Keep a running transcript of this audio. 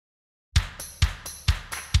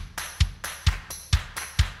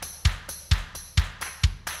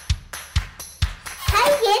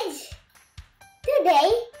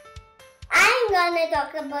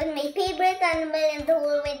talk about my favorite animal in the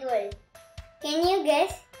whole wide world. Can you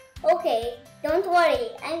guess? Okay, don't worry.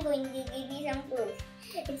 I'm going to give you some clues.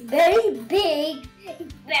 It's very big.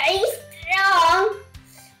 It's very strong.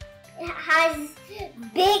 It has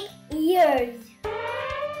big ears.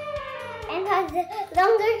 And has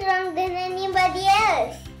longer trunk than anybody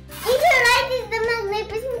else. It's right, it's the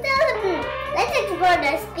magnificent elephant. Let's explore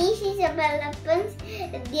the species of elephants,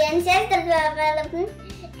 the ancestors of elephants,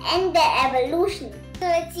 and the evolution. So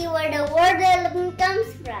let's see where the word elephant comes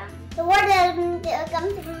from. The word elephant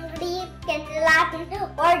comes from Greek and Latin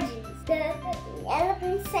origins. The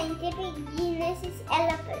elephant's scientific genus is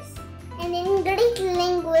Elephas. And in Greek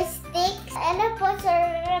linguistics, Elephas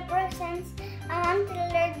represents an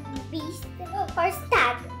antlered beast or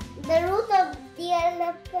stag. The root of the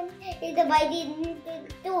elephant is divided into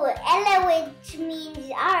two. Ele, which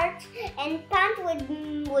means arch, and pant,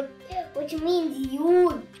 which means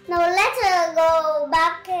huge. Now let's go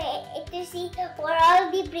back to see where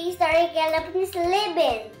all the prehistoric elephants live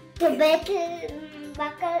in. To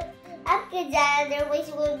back up to the other ways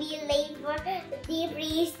will be laid for the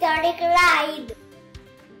prehistoric ride.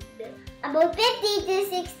 About 50 to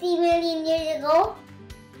 60 million years ago,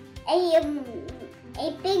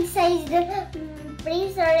 a pig-sized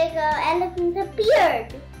prehistoric elephant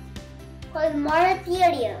appeared, called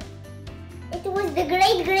Moratorium. It was the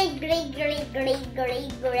great grandfather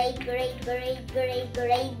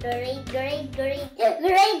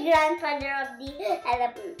of the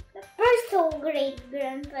elephant. The first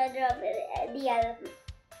great-grandfather of the elephant.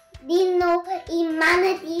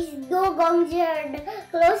 Dino-Manatees, dugongs are the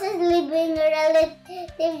closest living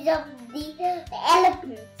relatives of the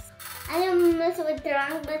elephants. Animals with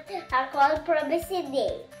trunks but are called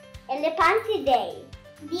Proboscidae, Elephantidae.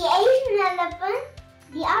 The Asian elephant,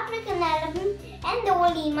 the African elephant, and the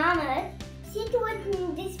woolly mammoth sit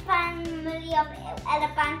within this family of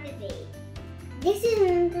Elephantidae. This is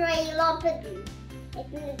Trilopodon. It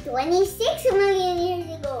lived 26 million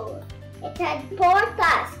years ago. It had 4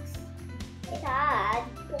 tusks.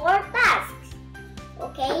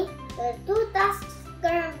 Okay? The 2 tusks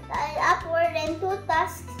curved upward and 2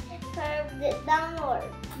 tusks curved downward.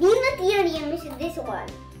 Dinotherium is this one.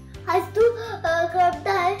 Has 2 curved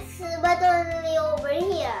tusks, but only over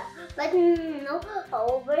here. But no,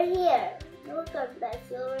 over here. No curved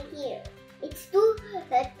tusks over here. Its 2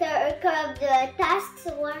 curved tusks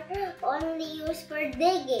were only used for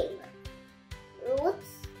digging roots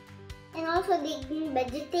and also digging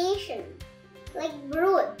vegetation, like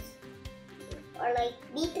roots or like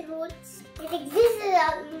beetroots. It existed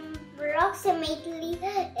approximately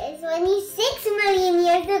 26 million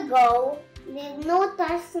years ago. There's no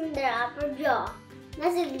tusks in their upper jaw.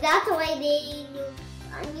 That's why they look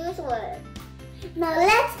unusual. Now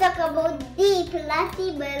let's talk about the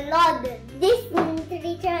Platybalodon. This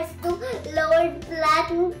creature has 2 lower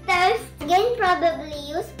flattened tusks, again probably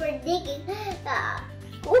used for digging,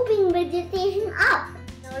 scooping vegetation up.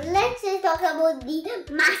 Now let's talk about the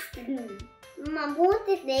Mastodon. Mammoth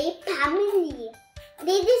is a family.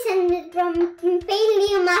 They descended from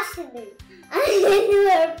Paleomastodon and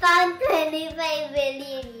were found 25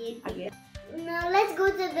 billion years ago. Now let's go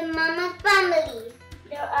to the Mammoth family.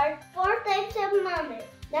 There are 4 types of mammoth.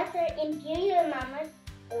 That are Imperial Mammoth,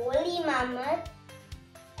 the Woolly Mammoth,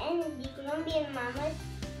 and the Columbian Mammoth,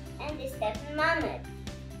 and the Steppen Mammoth.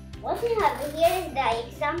 What we have here is the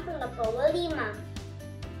example of a Woolly Mammoth.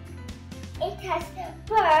 It has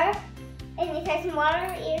fur, and it has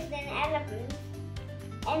smaller ears than elephants,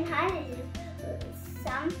 and has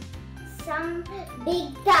some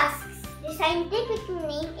big tusks. The scientific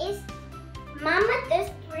name is Mammothus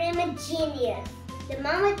primigenius. The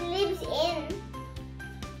mammoth lives in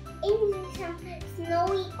some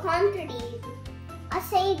snowy countries.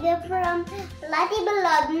 Aside from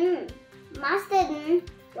Platybalodon, Mastodon,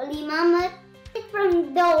 Woolly Mammoth,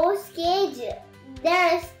 from those cages,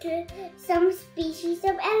 there's some species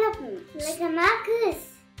of elephant, like Amacus,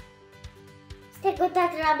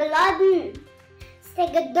 Stegotetrabalodon,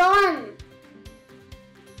 Stegodon,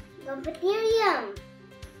 Gomphatherium,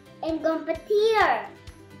 and Gomphathir.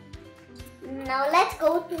 Now let's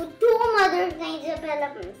go to 2 modern kinds of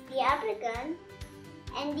elephants, the African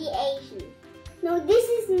and the Asian. Now this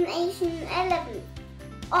is an Asian elephant,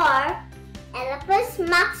 or Elephas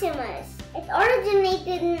maximus. It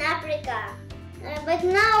originated in Africa, but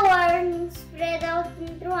now are spread out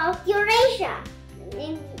throughout Eurasia.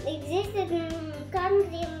 It existed in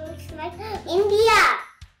countries like India,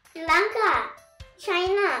 Sri Lanka,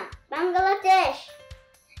 China, Bangladesh,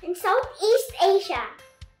 and Southeast Asia.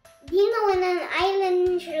 Do you know in an island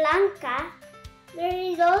in Sri Lanka, there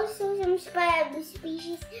is also some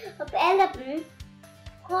species of elephant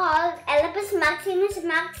called Elephas maximus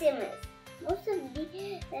maximus. Most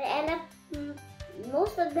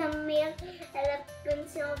of the male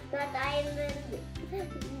elephants of that island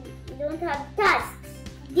don't have tusks.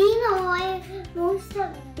 Do you know why most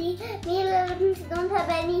of the male elephants don't have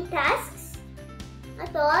any tusks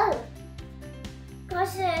at all?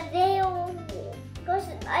 Because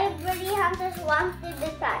ivory hunters wanted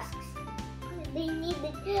the tusks. They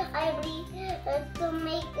needed ivory to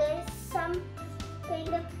make some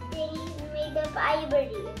kind of thing made of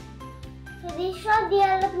ivory. So they shot the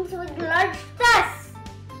elephants with large tusks.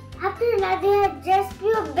 After that, they had just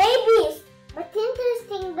few babies. But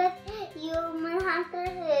interesting that human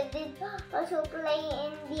hunters did also play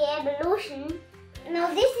in the evolution. Now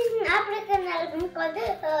this is an African elephant called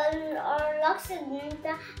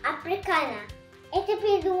Loxodonta africana. It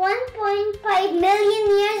appeared 1.5 million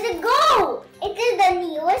years ago. It is the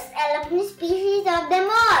newest elephant species of them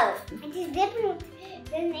all. It is different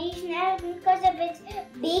than Asian elephant because of its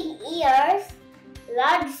big ears,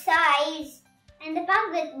 large size, and the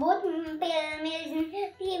fact that both males and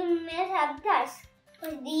females have tusks.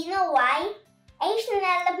 But do you know why? Asian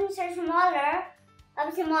elephants are smaller,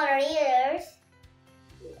 have smaller ears,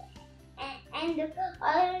 and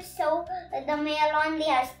also the male only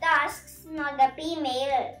has tusks, not the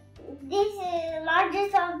female. This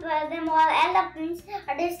largest of them all elephants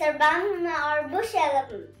are the savanna or bush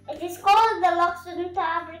elephant. It is called the Loxodonta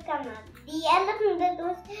africana. The elephant that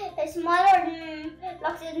was smaller than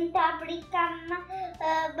Loxodonta africana,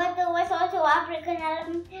 but was also African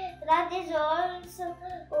elephant. That is also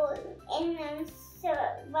in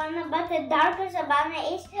savanna, but the darker savanna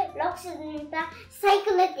is Loxodonta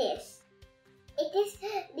cyclitis. It is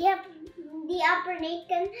the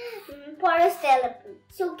African forest elephant.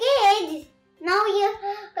 So kids, now you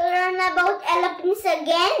learn about elephants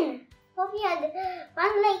again. Hope you had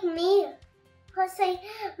fun like me. Because I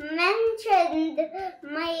mentioned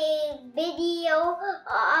my video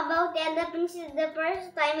about elephants the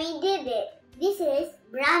first time I did it. This is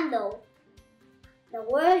Brando, the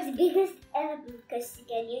world's biggest elephant. Because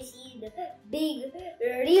can you see the big,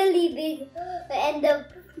 really big, and the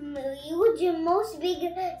huge, most big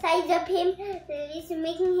size of him is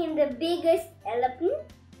making him the biggest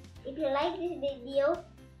elephant. If you like this video,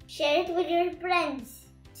 share it with your friends.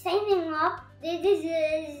 Signing off, this is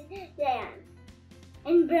Zayan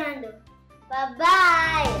and Brando.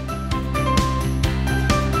 Bye-bye!